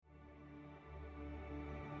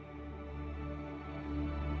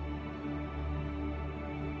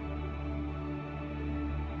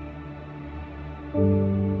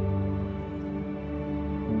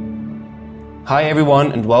Hi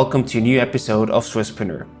everyone and welcome to a new episode of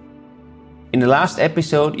Swisspreneur. In the last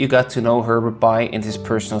episode you got to know Herbert Bai and his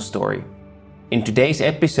personal story. In today's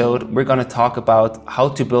episode we're going to talk about how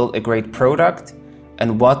to build a great product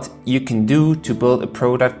and what you can do to build a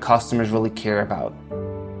product customers really care about.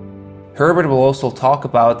 Herbert will also talk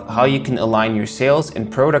about how you can align your sales and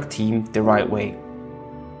product team the right way.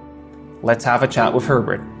 Let's have a chat with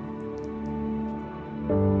Herbert.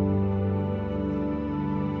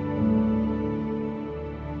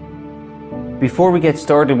 Before we get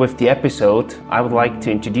started with the episode, I would like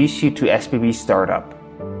to introduce you to SBB Startup.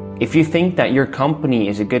 If you think that your company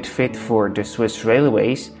is a good fit for the Swiss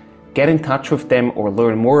Railways, get in touch with them or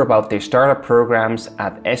learn more about their startup programs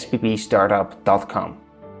at sbbstartup.com.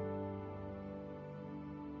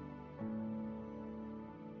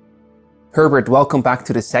 Herbert, welcome back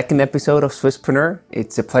to the second episode of Swisspreneur.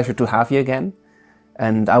 It's a pleasure to have you again.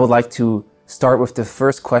 And I would like to start with the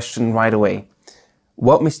first question right away.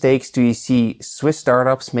 What mistakes do you see Swiss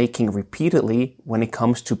startups making repeatedly when it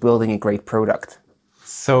comes to building a great product?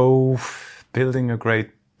 So, building a great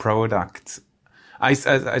product.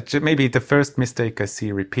 Maybe the first mistake I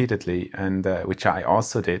see repeatedly, and which I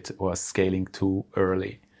also did, was scaling too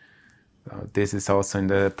early. This is also in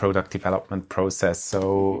the product development process.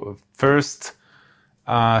 So, first,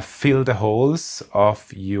 fill the holes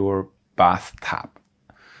of your bathtub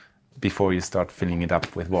before you start filling it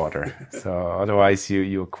up with water. So otherwise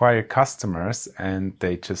you acquire customers and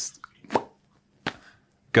they just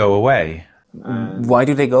go away. Why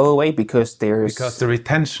do they go away? Because the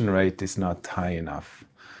retention rate is not high enough.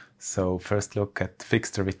 So first fix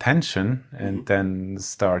the retention and then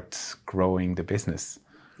start growing the business.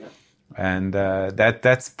 Yeah. And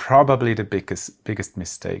that's probably the biggest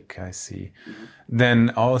mistake I see. Then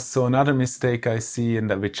also another mistake I see,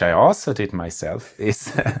 and which I also did myself,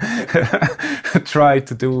 is try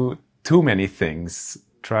to do too many things,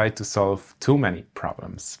 try to solve too many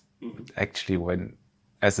problems. Actually, when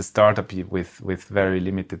as a startup with very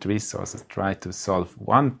limited resources, try to solve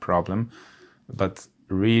one problem, but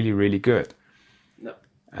really, really good. No.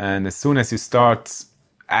 And as soon as you start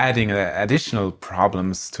adding additional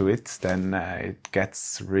problems to it, then it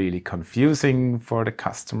gets really confusing for the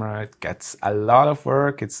customer. It gets a lot of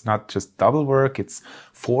work. It's not just double work, it's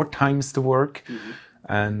 4 times the work.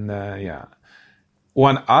 And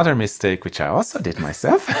one other mistake, which I also did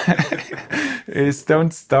myself, is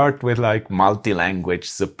don't start with like multi-language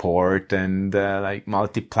support and like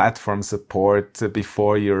multi-platform support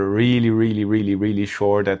before you're really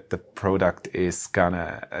sure that the product is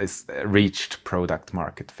reached product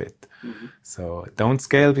market fit. So don't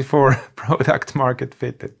scale before product market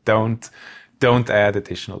fit. Don't add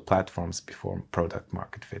additional platforms before product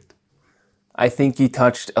market fit. I think you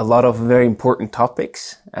touched a lot of very important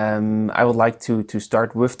topics. I would like to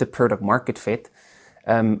start with the product market fit.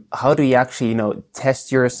 How do you actually,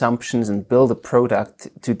 test your assumptions and build a product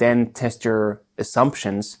to then test your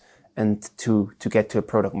assumptions and to get to a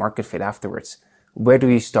product market fit afterwards? Where do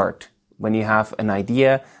you start? When you have an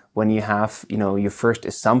idea, when you have, your first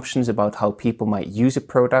assumptions about how people might use a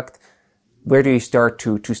product, where do you start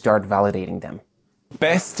to start validating them?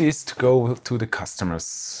 Best is to go to the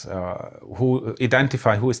customers, who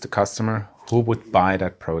identify who is the customer, who would buy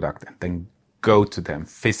that product, and then go to them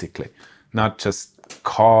physically, not just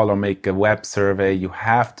call or make a web survey. You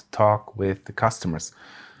have to talk with the customers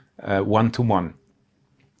one-to-one,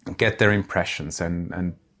 get their impressions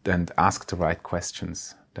and ask the right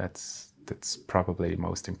questions. That's probably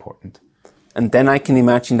most important. And then I can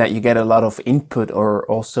imagine that you get a lot of input or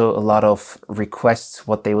also a lot of requests,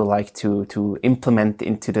 what they would like to implement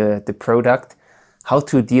into the product, how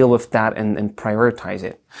to deal with that and prioritize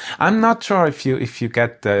it. I'm not sure if you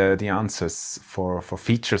get the answers for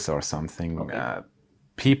features or something. Okay.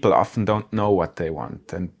 People often don't know what they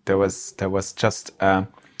want. And there was just an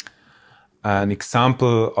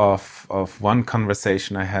example of one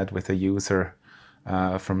conversation I had with a user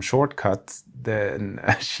from Shortcut. Then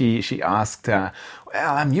she asked, well,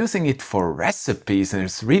 I'm using it for recipes and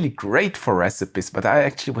it's really great for recipes, but I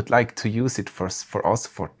actually would like to use it for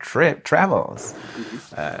travels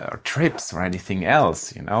or trips or anything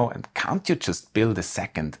else, and can't you just build a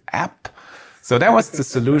second app? So that was the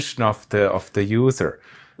solution of the user.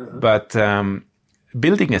 But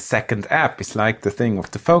building a second app is like the thing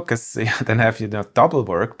of the focus. Then have you not double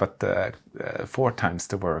work, but 4 times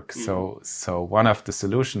the work. So one of the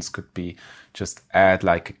solutions could be just add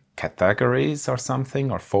like categories or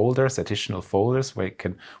something, or folders, additional folders where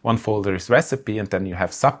one folder is recipe and then you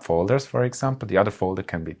have subfolders, for example. The other folder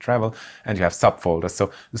can be travel and you have subfolders.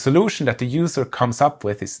 So the solution that the user comes up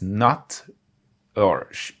with is not, or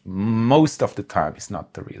most of the time is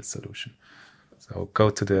not the real solution. So go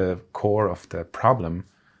to the core of the problem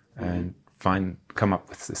and come up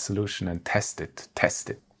with the solution and test it.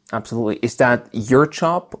 Absolutely. Is that your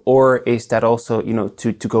job, or is that also,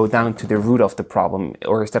 to go down to the root of the problem,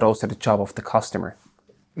 or is that also the job of the customer?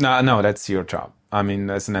 No, that's your job. I mean,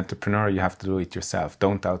 as an entrepreneur, you have to do it yourself.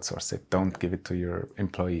 Don't outsource it. Don't give it to your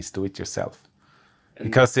employees. Do it yourself.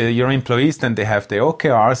 Because your employees, then they have their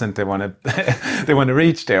OKRs and they want to they want to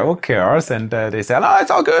reach their OKRs, and they say, "Oh,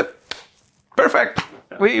 it's all good, perfect.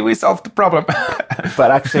 We solved the problem."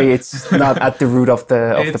 But actually, it's not at the root of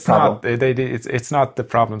the problem. It's not the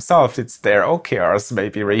problem solved. It's their OKRs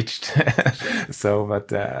maybe reached. So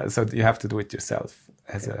you have to do it yourself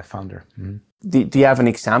as a founder. Mm-hmm. Do you have an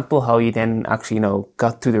example how you then actually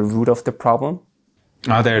got to the root of the problem?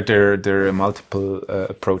 There are multiple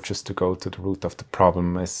approaches to go to the root of the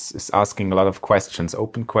problem. Is asking a lot of questions,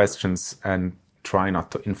 open questions, and try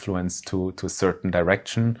not to influence to a certain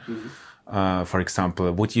direction. Mm-hmm. For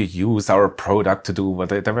example, would you use our product to do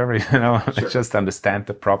whatever? Sure. Just understand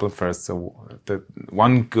the problem first. So the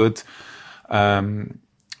one good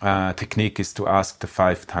technique is to ask the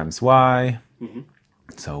 5 times why. Mm-hmm.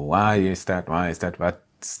 So why is that? But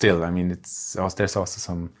still, I mean, there's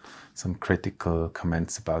also some critical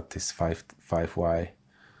comments about this 5 why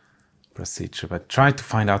procedure. But try to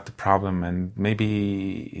find out the problem and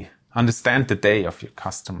maybe understand the day of your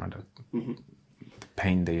customer, the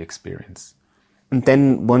pain they experience. And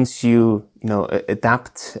then once you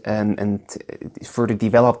adapt and further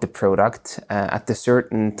develop the product, at a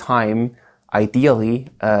certain time, ideally,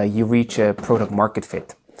 you reach a product market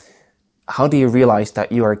fit. How do you realize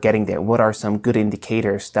that you are getting there? What are some good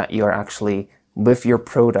indicators that you are actually with your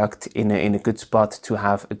product in a good spot to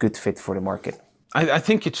have a good fit for the market? I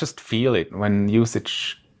think you just feel it when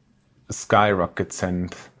usage skyrockets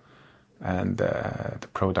and the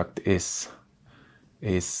product is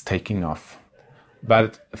taking off.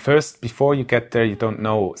 But first, before you get there, you don't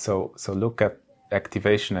know. So look at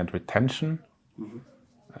activation and retention,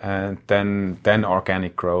 and then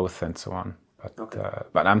organic growth and so on. But okay.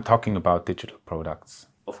 But I'm talking about digital products.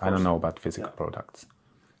 I don't know about physical products.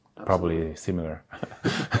 Absolutely. Probably similar.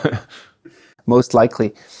 Most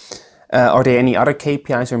likely. Are there any other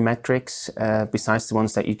KPIs or metrics besides the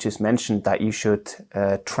ones that you just mentioned that you should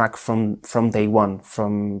track from day one,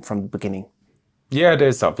 from the beginning? Yeah,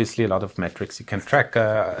 there's obviously a lot of metrics you can track.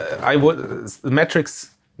 The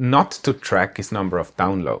metrics not to track is number of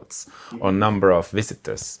downloads or number of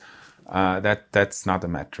visitors. That's not a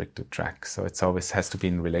metric to track. So it always has to be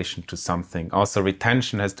in relation to something. Also,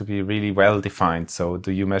 retention has to be really well defined. So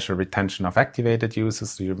do you measure retention of activated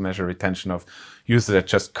users? Do you measure retention of users that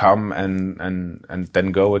just come and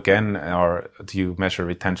then go again? Or do you measure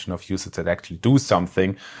retention of users that actually do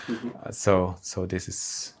something? So this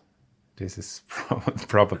is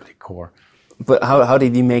probably core. But how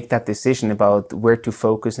did you make that decision about where to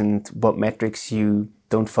focus and what metrics you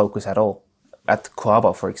don't focus at all? At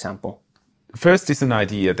Coaba, for example. First is an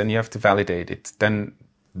idea, then you have to validate it. Then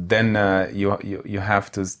you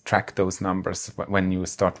have to track those numbers when you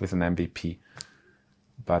start with an MVP.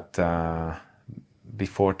 But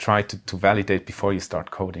before, try to validate before you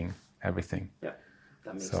start coding everything. Yeah.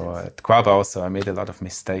 So at Coaba also, I made a lot of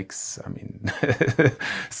mistakes. I mean,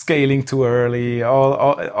 scaling too early,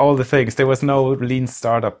 all the things. There was no lean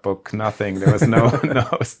startup book, nothing. There was no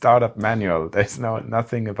startup manual. There's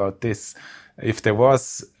nothing about this. If there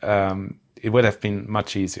was, it would have been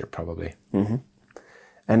much easier, probably. Mm-hmm.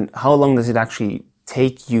 And how long does it actually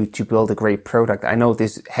take you to build a great product? I know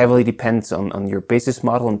this heavily depends on your business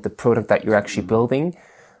model and the product that you're actually building.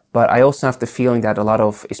 But I also have the feeling that a lot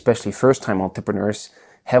of, especially first-time entrepreneurs,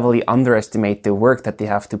 heavily underestimate the work that they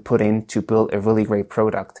have to put in to build a really great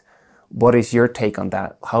product. What is your take on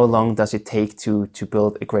that? How long does it take to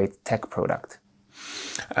build a great tech product?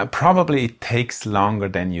 Probably it takes longer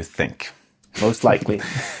than you think. Most likely.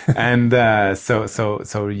 And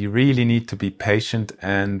so you really need to be patient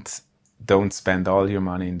and don't spend all your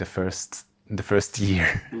money in the first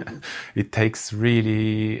year. Mm-hmm. It takes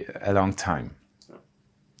really a long time.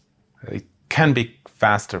 It can be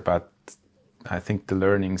faster, but I think the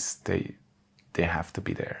learnings, they have to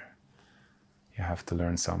be there. You have to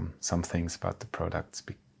learn some things about the products.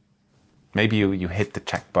 Maybe you hit the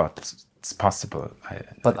jackpot. It's possible.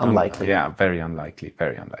 But unlikely. Yeah, very unlikely.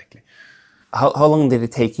 Very unlikely. How long did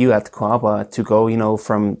it take you at Coaba to go,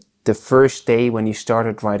 from the first day when you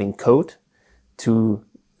started writing code to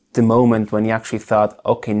the moment when you actually thought,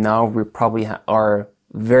 okay, now we probably are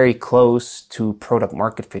very close to product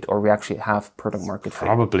market fit, or we actually have product market fit?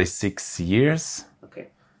 Probably 6 years. Okay.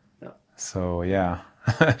 Yeah. So yeah,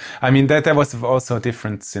 I mean, that was also a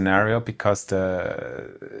different scenario because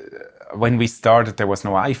when we started, there was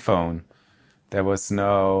no iPhone. There was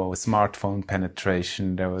no smartphone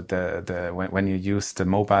penetration. When you used the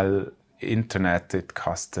mobile internet, it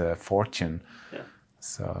cost a fortune. Yeah.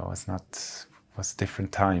 So it was a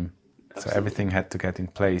different time. Absolutely. So everything had to get in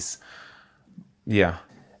place. Yeah.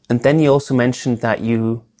 And then you also mentioned that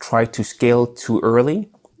you tried to scale too early.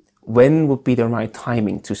 When would be the right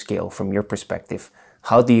timing to scale from your perspective?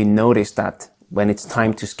 How do you notice that when it's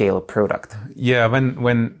time to scale a product? Yeah,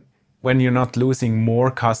 when you're not losing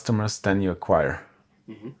more customers than you acquire,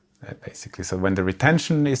 basically. So when the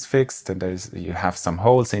retention is fixed and you have some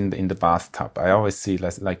holes in the bathtub. I always see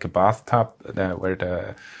like a bathtub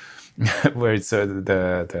where it's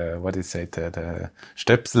the what do you say, the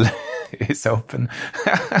Stöpsel is open,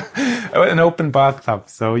 an open bathtub.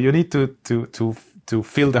 So you need to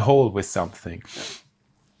fill the hole with something.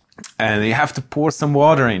 And you have to pour some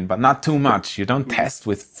water in, but not too much. You don't test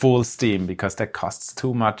with full steam because that costs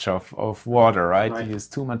too much of water, right? You use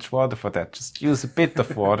too much water for that. Just use a bit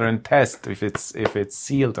of water and test if it's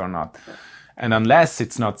sealed or not. And unless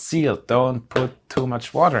it's not sealed, don't put too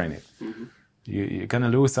much water in it. You're gonna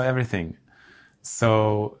lose everything.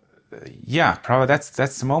 So yeah, probably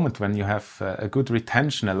that's the moment when you have a good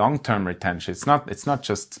retention, a long-term retention. It's not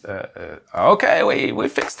just okay, we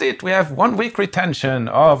fixed it. We have 1 week retention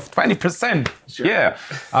of 20%. Sure. Yeah,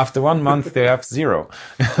 after 1 month they have 0.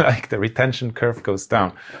 Like the retention curve goes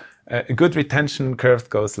down. A good retention curve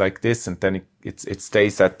goes like this, and then it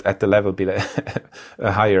stays at the level below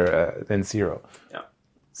higher than 0. Yeah,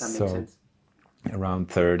 that makes sense. Around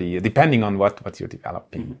 30, depending on what you're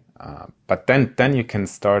developing. But then you can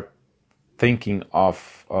start thinking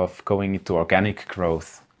of going into organic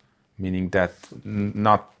growth, meaning that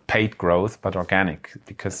not paid growth, but organic.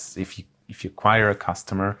 Because if you acquire a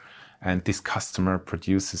customer and this customer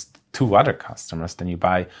produces 2 other customers, then you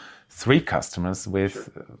buy 3 customers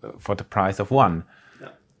for the price of 1,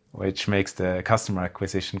 which makes the customer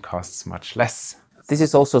acquisition costs much less. This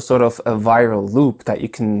is also sort of a viral loop that you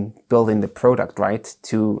can build in the product, right?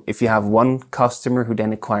 If you have 1 customer who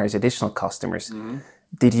then acquires additional customers.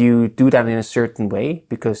 Did you do that in a certain way?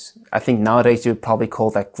 Because I think nowadays you'd probably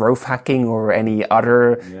call that growth hacking or any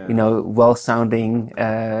other, well-sounding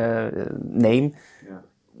name. Yeah.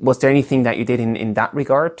 Was there anything that you did in that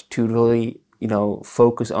regard to really,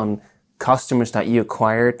 focus on customers that you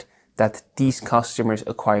acquired, that these customers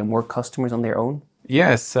acquire more customers on their own?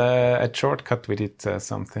 Yes, at Shortcut we did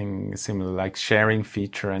something similar, like sharing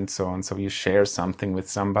feature and so on. So you share something with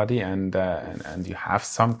somebody and you have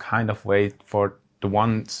some kind of way for the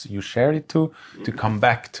ones you share it to come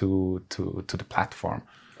back to the platform.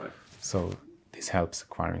 Right. So this helps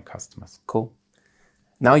acquiring customers. Cool.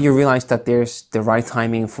 Now you realize that there's the right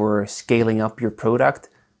timing for scaling up your product.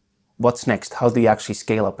 What's next? How do you actually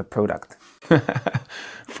scale up a product?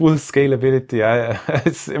 Full scalability.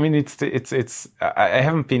 I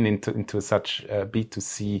haven't been into such a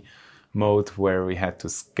B2C mode where we had to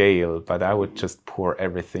scale, but I would just pour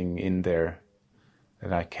everything in there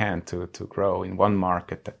that I can to grow in one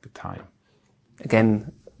market at the time.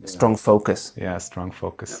 Again, strong focus. Yeah, strong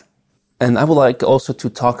focus. And I would like also to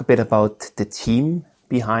talk a bit about the team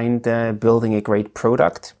behind building a great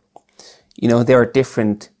product. There are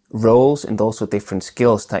different roles and also different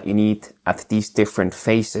skills that you need at these different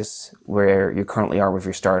phases where you currently are with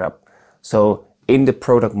your startup. So in the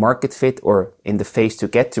product market fit, or in the phase to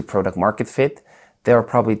get to product market fit, there are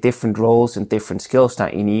probably different roles and different skills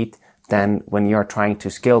that you need than when you're trying to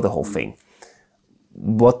scale the whole thing.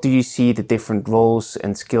 What do you see the different roles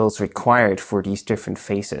and skills required for these different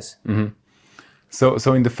phases? Mm-hmm.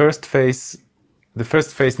 So in the first phase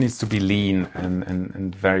needs to be lean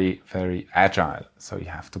and very, very agile. So you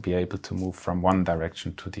have to be able to move from one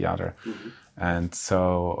direction to the other. Mm-hmm. And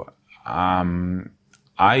so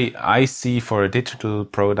I see for a digital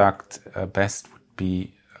product, the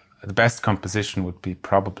best composition would be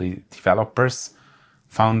probably developers,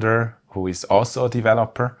 founder who is also a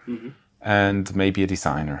developer, and maybe a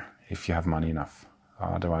designer if you have money enough.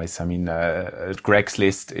 Otherwise, Greg's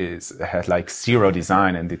List had like 0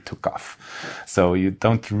 design and it took off. So you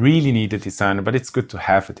don't really need a designer, but it's good to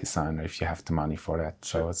have a designer if you have the money for that.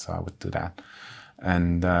 So I would do that.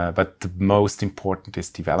 And but the most important is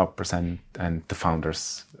developers and the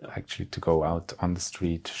founders actually to go out on the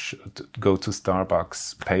street, go to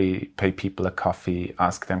Starbucks, pay people a coffee,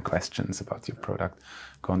 ask them questions about your product,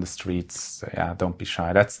 go on the streets. Yeah, don't be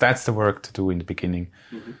shy. That's the work to do in the beginning.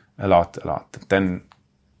 A lot. Then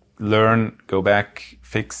learn, go back,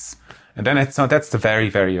 fix, and then that's the very,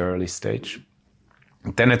 very early stage.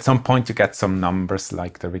 Then at some point you get some numbers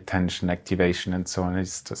like the retention, activation, and so on.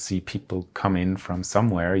 Is to see people come in from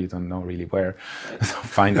somewhere, you don't know really where. So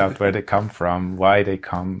find out where they come from, why they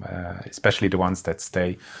come, especially the ones that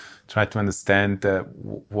stay. Try to understand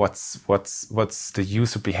what's the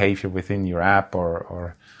user behavior within your app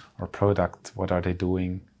or product. What are they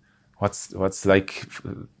doing? What's like?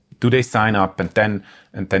 Do they sign up and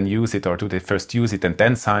then use it, or do they first use it and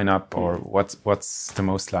then sign up, or what's the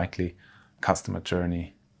most likely customer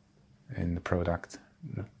journey in the product?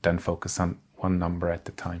 Then focus on one number at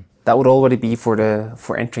a time. That would already be for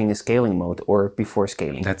entering the scaling mode, or before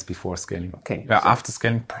scaling? That's before scaling. Okay. Yeah, so after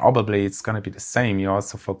scaling, probably it's going to be the same. You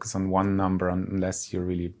also focus on one number unless you're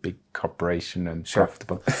really a big corporation and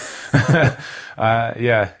profitable.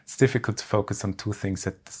 Yeah, it's difficult to focus on two things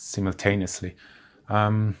simultaneously.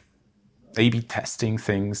 A/B testing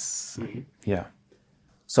things, yeah.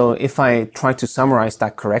 So if I try to summarize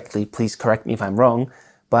that correctly, please correct me if I'm wrong,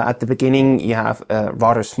 but at the beginning you have a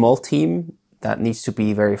rather small team that needs to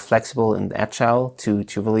be very flexible and agile to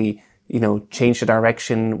really, change the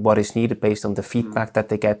direction, what is needed based on the feedback that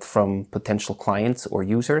they get from potential clients or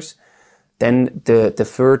users. Then the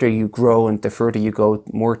further you grow and the further you go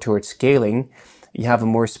more towards scaling, you have a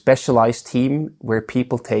more specialized team where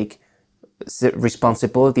people take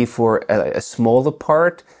responsibility for a smaller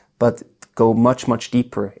part, but go much, much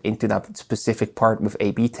deeper into that specific part with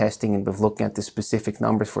A/B testing and with looking at the specific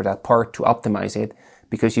numbers for that part to optimize it,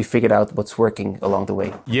 because you figured out what's working along the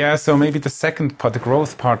way. Yeah, so maybe the second part, the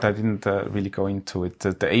growth part, I didn't really go into it.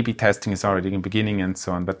 The A/B testing is already in the beginning and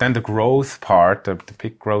so on. But then the growth part, the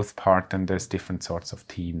big growth part, then there's different sorts of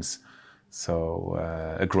teams. So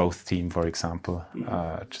a growth team, for example,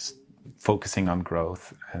 just focusing on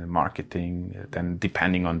growth and marketing. Then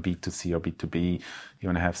depending on B2C or B2B, you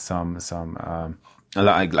want to have some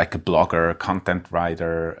like a blogger, content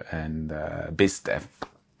writer, and biz dev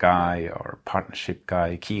guy or partnership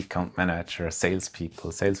guy, key account manager,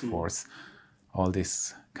 salespeople, Salesforce, all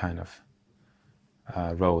these kind of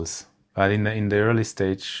roles. But in the early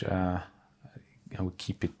stage, I would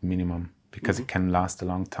keep it minimum because it can last a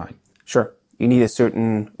long time. Sure. You need a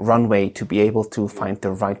certain runway to be able to find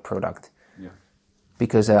the right product. Yeah.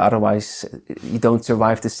 Because otherwise you don't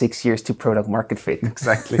survive the 6 years to product market fit.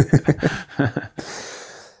 Exactly.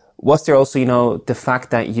 Was there also, the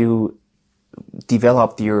fact that you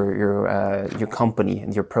developed your company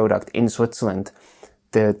and your product in Switzerland,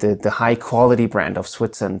 the high quality brand of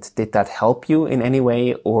Switzerland, did that help you in any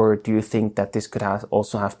way, or do you think that this could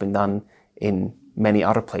also have been done in many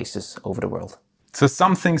other places over the world? So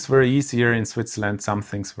some things were easier in Switzerland, some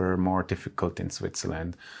things were more difficult in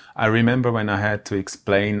Switzerland. I remember when I had to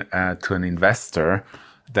explain to an investor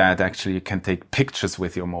that actually you can take pictures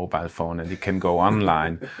with your mobile phone and you can go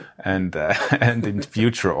online and in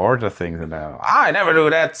future order things. And I never do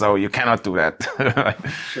that, so you cannot do that.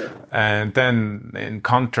 Sure. And then in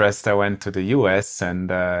contrast, I went to the US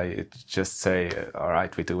and it just say, all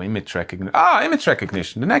right, we do image recognition. Image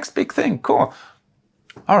recognition, the next big thing, cool.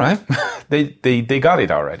 All right, they got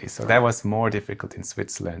it already. So that was more difficult in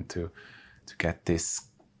Switzerland to get this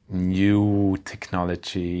new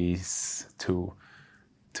technologies to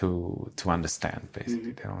understand.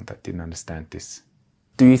 Basically, they didn't understand this.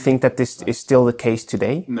 Do you think that this is still the case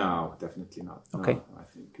today? No, definitely not. Okay, no, I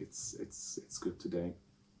think it's good today.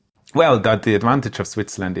 Well, the advantage of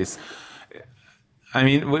Switzerland is, I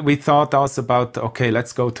mean, we thought also about, okay,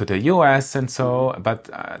 let's go to the US and so, but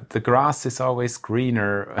the grass is always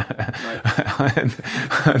greener on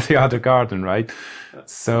the other garden, right?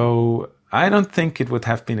 So I don't think it would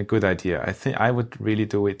have been a good idea. I think I would really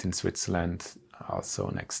do it in Switzerland also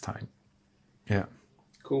next time. Yeah.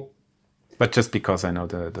 Cool. But just because I know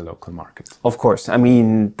the local market. Of course. I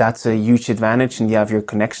mean, that's a huge advantage, and you have your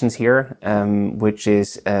connections here, which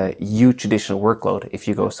is a huge additional workload if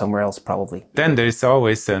you go somewhere else, probably. Then there's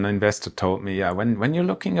always an investor told me, yeah, when you're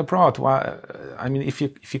looking abroad, why, I mean, if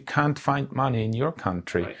you can't find money in your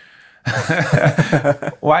country,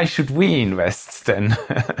 right. Why should we invest then?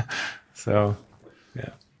 So,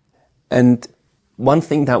 yeah. And one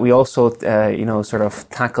thing that we also, sort of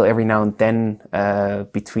tackle every now and then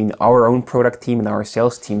between our own product team and our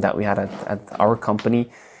sales team that we had at our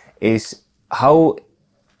company is how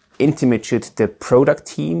intimate should the product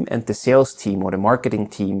team and the sales team or the marketing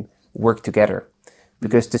team work together?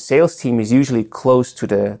 Because the sales team is usually close to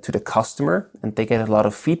the customer and they get a lot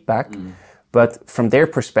of feedback. But from their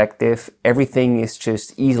perspective, everything is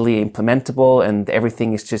just easily implementable and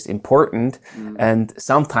everything is just important. And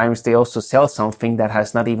sometimes they also sell something that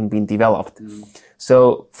has not even been developed.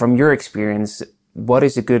 So from your experience, what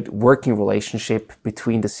is a good working relationship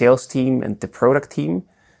between the sales team and the product team?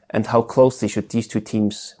 and how closely should these two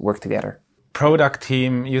teams work together? Product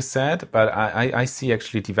team, you said, but I see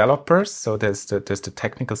actually developers. So there's the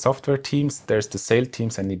technical software teams, there's the sales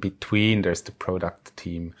teams, and in between there's the product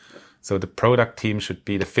team. So the product team should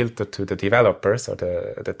be the filter to the developers or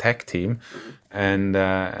the tech team, and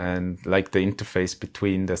like the interface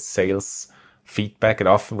between the sales feedback,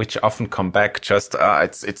 which often come back just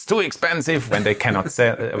it's too expensive when they cannot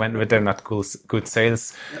sell, when they're not good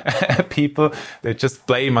sales people. They just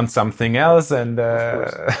blame on something else, and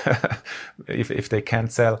if they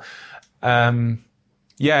can't sell,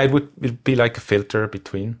 it would be like a filter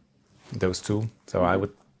between those two. So I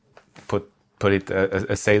would put it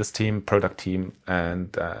a sales team, product team,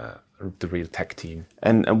 and the real tech team.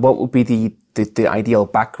 And what would be the ideal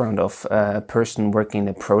background of a person working in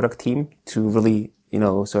a product team to really,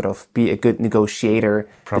 sort of be a good negotiator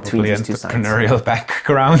between these two sides? Probably entrepreneurial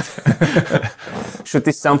background. Should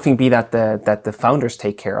this something be that the founders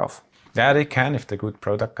take care of? Yeah, they can if they're good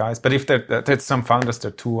product guys. But if there's some founders,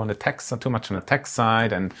 they're too much on the tech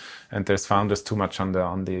side, and there's founders too much on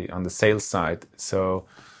the sales side. So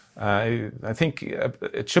I think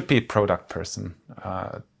it should be a product person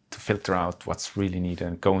to filter out what's really needed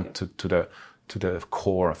and go into to the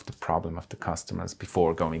core of the problem of the customers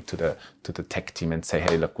before going to the tech team and say,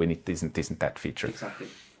 hey, look, we need this and that feature. Exactly.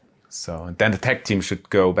 So and then the tech team should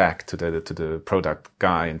go back to the product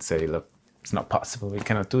guy and say, look, it's not possible. We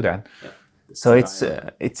cannot do that. Yeah. So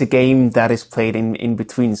it's a game that is played in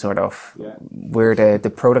between, sort of, where the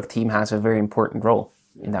product team has a very important role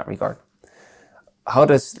in that regard. How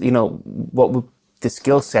does, what would the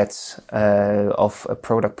skill sets of a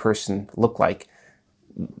product person look like?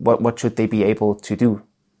 What should they be able to do,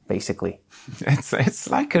 basically? It's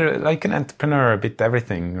like an entrepreneur, a bit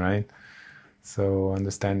everything, right? So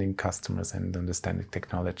understanding customers and understanding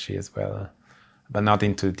technology as well, but not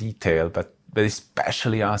into detail, but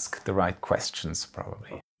especially ask the right questions,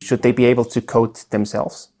 probably. Should they be able to code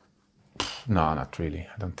themselves? No, not really.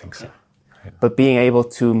 I don't think so. Yeah. But being able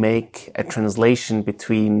to make a translation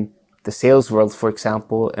between the sales world, for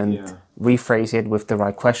example, and rephrase it with the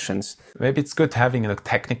right questions. Maybe it's good having a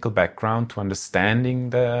technical background to understanding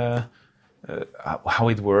the how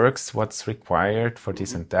it works, what's required for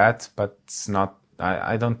this and that, but it's not.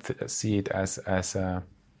 I don't see it as a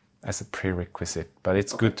prerequisite. But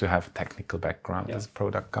it's good to have a technical background as a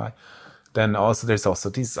product guy. Then there's also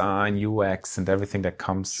design, UX, and everything that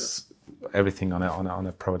comes, everything on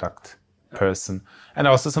a product person, and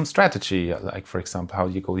also some strategy, like for example, how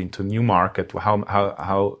you go into a new market,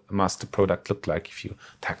 how must the product look like if you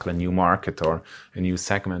tackle a new market or a new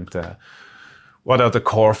segment, what are the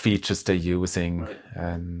core features they're using,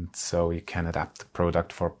 and so you can adapt the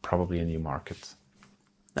product for probably a new market.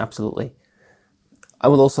 Absolutely. I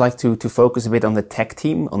would also like to focus a bit on the tech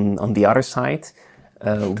team, on the other side.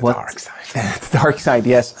 Dark side. The dark side,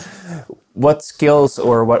 yes. What skills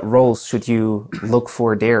or what roles should you look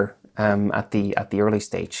for there? At the early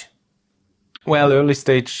stage? Well, early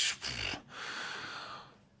stage,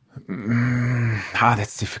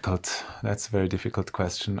 that's difficult. That's a very difficult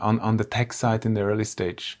question. On the tech side in the early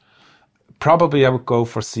stage, probably I would go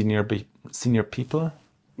for senior people.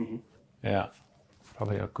 Mm-hmm. Yeah,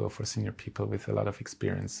 probably I'd go for senior people with a lot of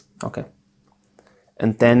experience. Okay.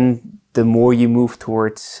 And then the more you move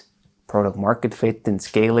towards product market fit and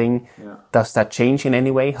scaling, does that change in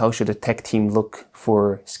any way? How should a tech team look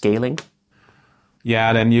for scaling?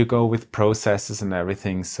 Yeah, then you go with processes and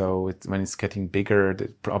everything. So when it's getting bigger,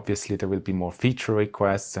 obviously there will be more feature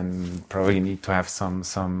requests, and probably need to have some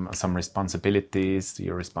responsibilities.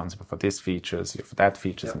 You're responsible for these features, you're for that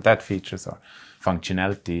features and that features, or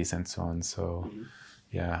functionalities and so on. So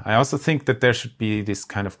yeah, I also think that there should be this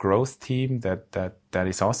kind of growth team that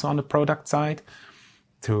is also on the product side,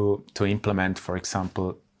 to implement, for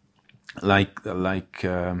example, like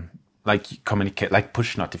communicate, like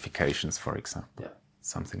push notifications, for example,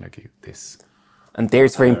 something like this. And there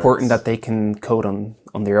it's very important that they can code on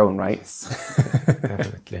their own, right?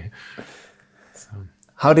 Definitely. So.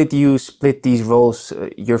 How did you split these roles?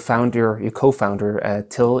 Your co-founder,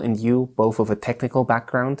 Till, and you, both of a technical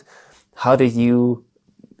background. How did you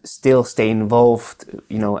still stay involved,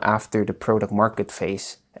 after the product market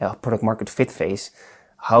fit phase?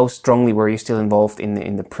 How strongly were you still involved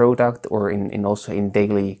in the product, or in also in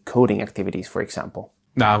daily coding activities, for example?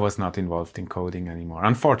 No, I was not involved in coding anymore.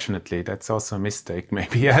 Unfortunately, that's also a mistake.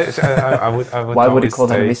 Maybe I would. Why would you call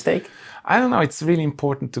that a mistake? I don't know. It's really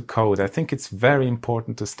important to code. I think it's very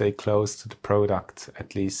important to stay close to the product.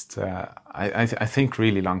 At least I think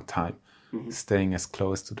really long time, staying as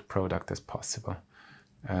close to the product as possible.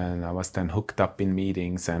 And I was then hooked up in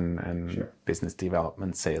meetings and business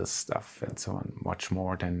development, sales stuff, and so on, much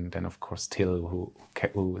more than of course Till, who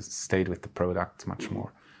stayed with the product much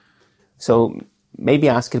more. So maybe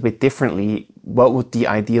ask it a bit differently. What would the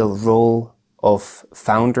ideal role of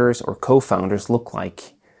founders or co-founders look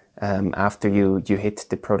like after you hit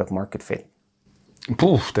the product market fit?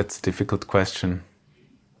 Oof, that's a difficult question.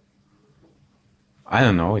 I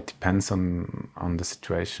don't know. It depends on the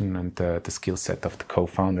situation and the skill set of the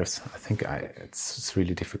co-founders. I think it's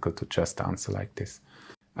really difficult to just answer like this.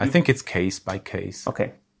 I think it's case by case.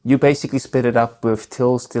 Okay. You basically split it up with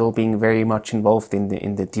Till still being very much involved in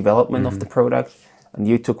the development of the product, and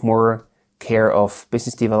you took more care of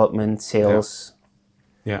business development, sales.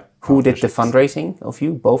 Yeah. Who did the fundraising of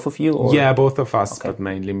you? Both of you? Or? Yeah, both of us, okay. But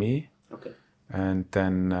mainly me. Okay. And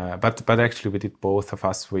then, but actually, we did both of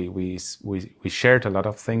us. We shared a lot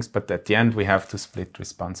of things, but at the end, we have to split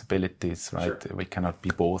responsibilities, right? Sure. We cannot be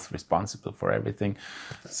both responsible for everything,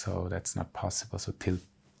 so that's not possible. So Till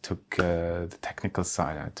took the technical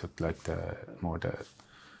side. I took like the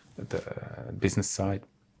business side.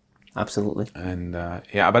 Absolutely. And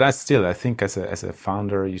yeah, but I think as a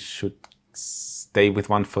founder, you should stay with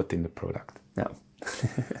one foot in the product. Yeah.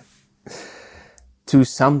 To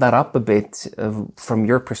sum that up a bit, from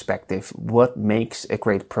your perspective, what makes a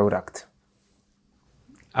great product?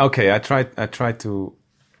 Okay, I try to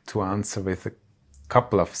answer with a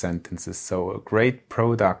couple of sentences. So a great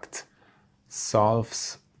product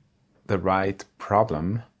solves the right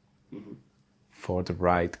problem for the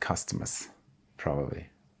right customers, probably.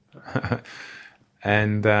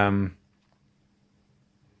 And a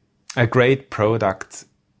great product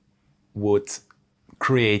would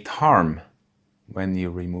create harm when you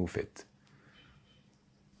remove it.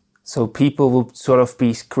 So people would sort of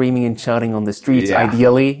be screaming and shouting on the streets,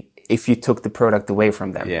 ideally, if you took the product away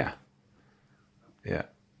from them. Yeah.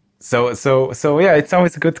 So yeah, it's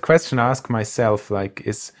always a good question to ask myself. Like,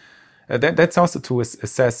 that's also to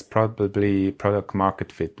assess probably product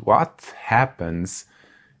market fit. What happens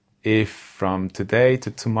if from today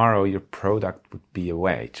to tomorrow your product would be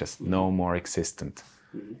away, just no more existent?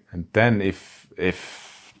 And then if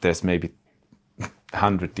there's maybe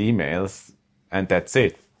 100 emails and that's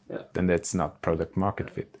it, then that's not product market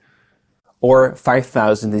fit. Or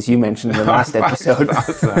 5,000, as you mentioned in the last episode,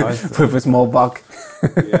 with a small bug.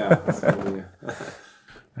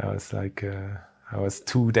 I was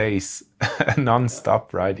 2 days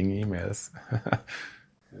non-stop writing emails.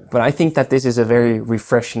 But I think that this is a very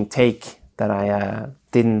refreshing take that I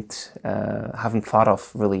haven't thought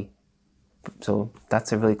of really. So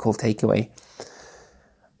that's a really cool takeaway.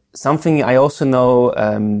 Something I also know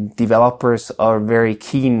developers are very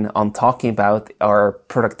keen on talking about are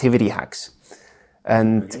productivity hacks.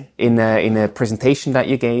 And in a presentation that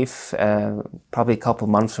you gave probably a couple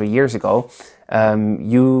months or years ago,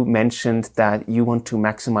 you mentioned that you want to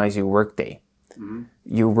maximize your workday,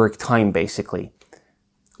 your work time basically.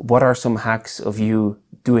 What are some hacks of you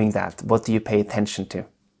doing that? What do you pay attention to?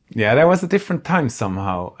 Yeah, that was a different time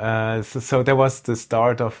somehow. So there was the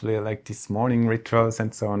start of like these morning rituals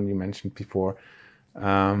and so on you mentioned before.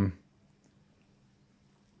 Then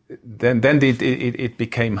it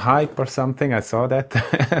became hype or something. I saw that.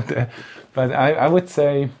 But I would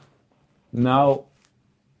say now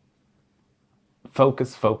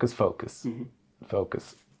focus. Focus.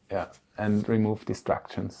 Yeah, and remove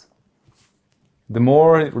distractions. The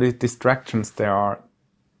more distractions there are,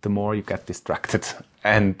 the more you get distracted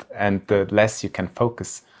and the less you can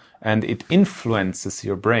focus, and it influences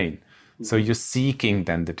your brain. So you're seeking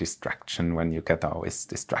then the distraction when you get always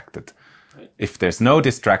distracted. Right. If there's no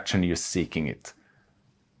distraction, you're seeking it.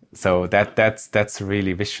 So that's a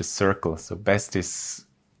really vicious circle. So best is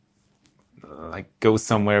like go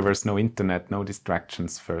somewhere where there's no internet, no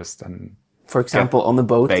distractions first, and for example on the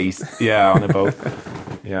boat. On a boat.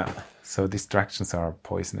 Yeah. So distractions are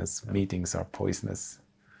poisonous. Meetings are poisonous.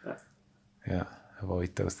 Yeah,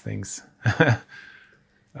 avoid those things.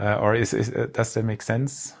 Or does that make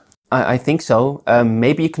sense? I think so.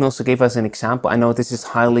 Maybe you can also give us an example. I know this is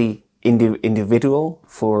highly individual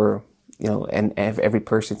for, and every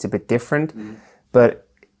person's a bit different. But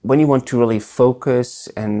when you want to really focus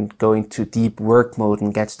and go into deep work mode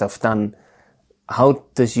and get stuff done, how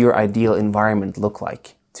does your ideal environment look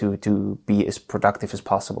like to be as productive as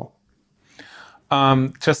possible?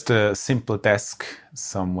 Just a simple desk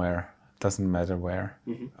somewhere. Doesn't matter where,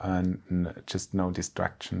 and just no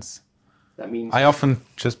distractions. That means I often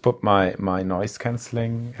just put my noise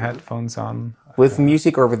cancelling headphones on. With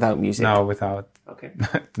music or without music? No, without. Okay.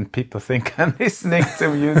 And people think I'm listening to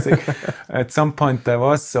music. At some point, I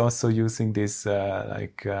was also using this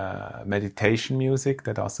meditation music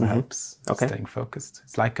that also helps staying focused.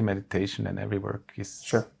 It's like a meditation, and every work is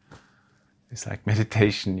it's like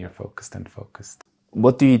meditation. You're focused and focused.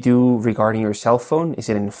 What do you do regarding your cell phone? Is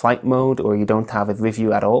it in flight mode, or you don't have it with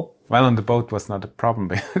you at all? Well, on the boat was not a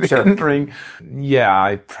problem. It didn't ring.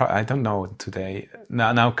 Yeah, I don't know today.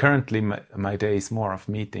 Now currently my day is more of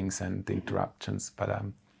meetings and interruptions, but I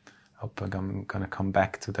hope I'm gonna come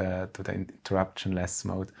back to the interruption-less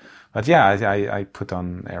mode. But yeah, I put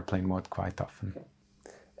on airplane mode quite often.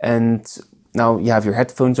 And now you have your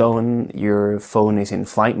headphones on, your phone is in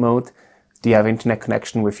flight mode. Do you have internet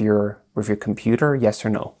connection with your computer? Yes or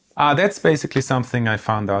no? That's basically something I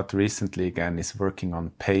found out recently. Again, is working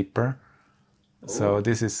on paper. So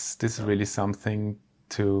this is really something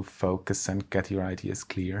to focus and get your ideas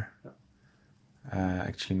clear.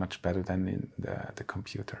 Actually, much better than in the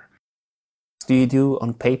computer. Do you do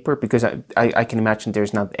on paper? Because I can imagine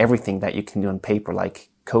there's not everything that you can do on paper. Like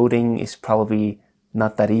coding is probably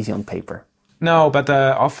not that easy on paper. No, but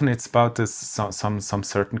often it's about some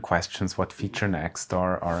certain questions. What feature next,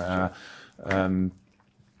 or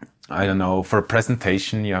I don't know. For a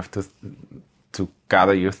presentation, you have to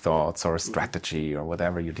gather your thoughts or a strategy or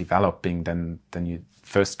whatever you're developing. Then you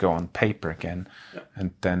first go on paper again,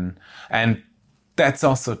 and that's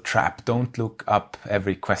also a trap. Don't look up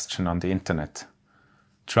every question on the internet.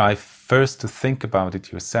 Try first to think about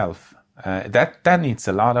it yourself. That needs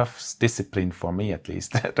a lot of discipline for me, at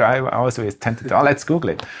least. I always tend to, let's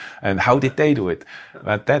Google it. And how did they do it?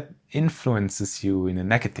 But that influences you in a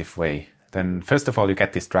negative way. Then first of all, you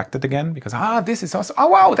get distracted again because, this is awesome. Oh,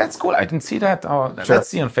 wow, that's cool. I didn't see that. Oh, let's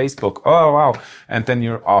see on Facebook. Oh, wow. And then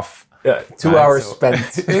you're off. Yeah, 2 hours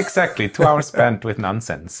spent. Exactly, 2 hours spent with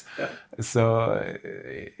nonsense. Yeah. So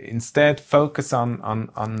instead, focus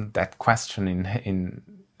on that question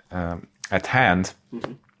at hand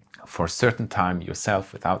for a certain time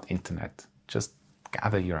yourself without internet. Just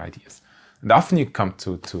gather your ideas. And often you come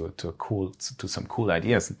to some cool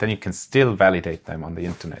ideas, and then you can still validate them on the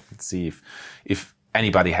internet and see if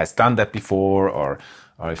anybody has done that before, or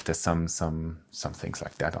if there's some things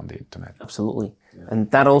like that on the internet. Absolutely. Yeah.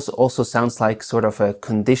 And that also sounds like sort of a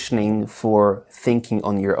conditioning for thinking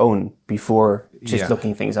on your own before just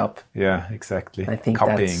looking things up. Yeah, exactly. I think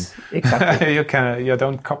copying. Exactly. you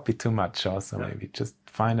don't copy too much also. Maybe just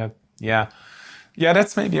find out. Yeah,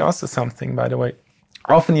 that's maybe also something, by the way.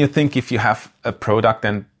 Often you think if you have a product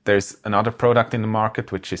and there's another product in the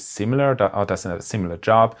market which is similar or does a similar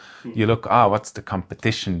job, you look, what's the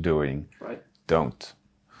competition doing? Right. Don't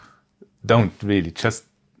really. Just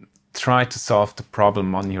try to solve the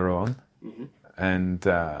problem on your own, and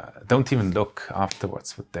don't even look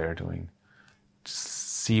afterwards what they're doing. Just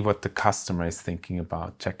see what the customer is thinking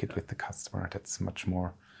about. Check it with the customer. It's much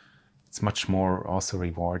more also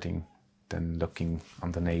rewarding than looking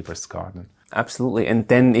on the neighbor's garden. Absolutely. And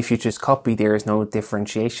then if you just copy, there is no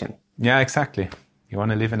differentiation. Yeah, exactly. You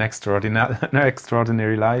want to live an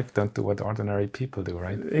extraordinary life, don't do what ordinary people do,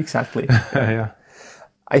 right? Exactly. Yeah.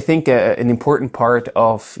 I think an important part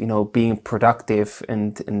of, being productive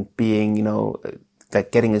and being,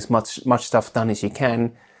 like getting as much stuff done as you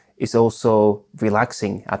can is also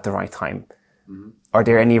relaxing at the right time. Mm-hmm. Are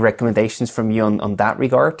there any recommendations from you on that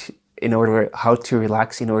regard in order how to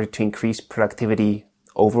relax in order to increase productivity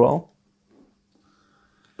overall?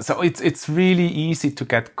 So it's really easy to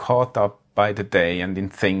get caught up by the day and in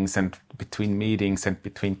things and between meetings and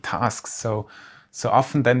between tasks. So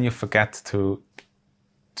often then you forget to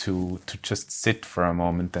just sit for a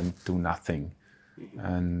moment and do nothing.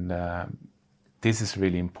 And this is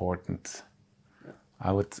really important.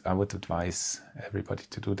 I would advise everybody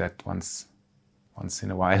to do that once in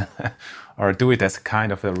a while, or do it as a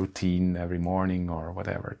kind of a routine every morning or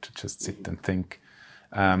whatever, to just sit and think.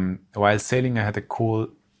 While sailing, I had a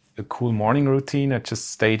cool morning routine. I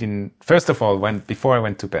just stayed in. First of all, before I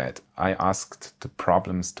went to bed, I asked the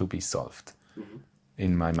problems to be solved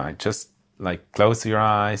in my mind. Just like close your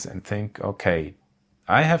eyes and think, okay,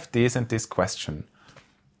 I have this and this question.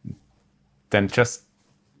 Then just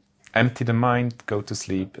empty the mind, go to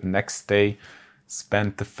sleep. Next day,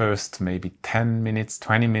 spend the first maybe 10 minutes,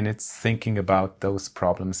 20 minutes thinking about those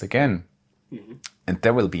problems again. Mm-hmm. And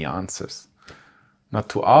there will be answers. Not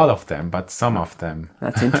to all of them, but some of them.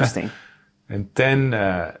 That's interesting. And then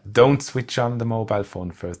don't switch on the mobile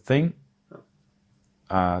phone first thing.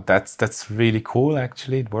 That's really cool,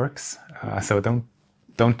 actually. It works. So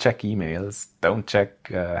don't check emails. Don't check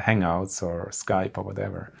Hangouts or Skype or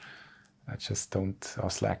whatever. Just don't, or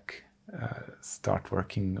Slack. Start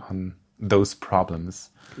working on those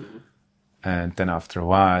problems. Mm-hmm. And then after a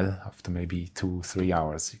while, after maybe 2-3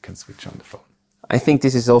 hours, you can switch on the phone. I think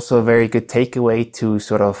this is also a very good takeaway to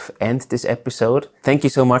sort of end this episode. Thank you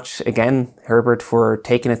so much again, Herbert, for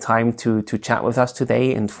taking the time to chat with us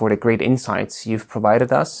today and for the great insights you've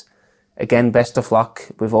provided us. Again, best of luck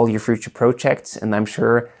with all your future projects, and I'm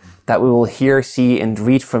sure that we will hear, see, and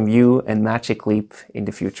read from you and Magic Leap in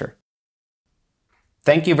the future.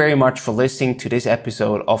 Thank you very much for listening to this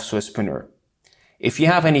episode of Swisspreneur. If you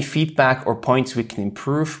have any feedback or points we can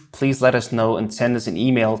improve, please let us know and send us an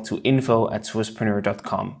email to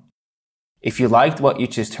info@swisspreneur.com. If you liked what you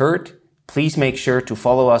just heard, please make sure to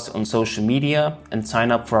follow us on social media and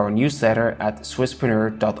sign up for our newsletter at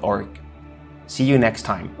swisspreneur.org. See you next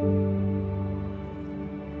time.